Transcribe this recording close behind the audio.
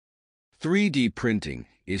3D printing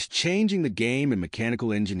is changing the game in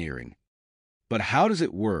mechanical engineering. But how does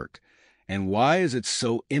it work, and why is it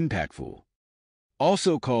so impactful?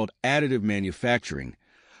 Also called additive manufacturing,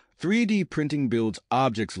 3D printing builds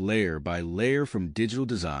objects layer by layer from digital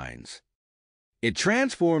designs. It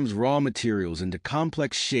transforms raw materials into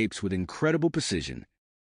complex shapes with incredible precision.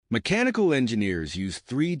 Mechanical engineers use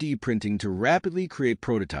 3D printing to rapidly create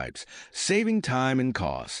prototypes, saving time and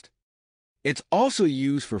cost. It's also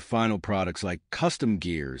used for final products like custom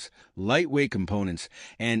gears, lightweight components,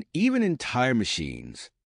 and even entire machines.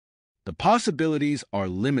 The possibilities are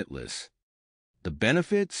limitless. The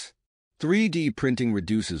benefits? 3D printing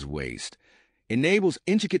reduces waste, enables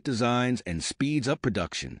intricate designs, and speeds up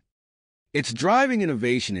production. It's driving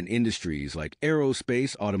innovation in industries like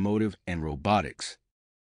aerospace, automotive, and robotics.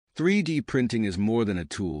 3D printing is more than a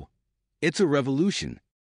tool. It's a revolution.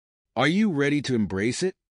 Are you ready to embrace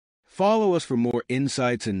it? Follow us for more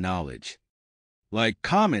insights and knowledge. Like,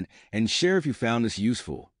 comment, and share if you found this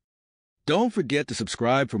useful. Don't forget to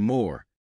subscribe for more.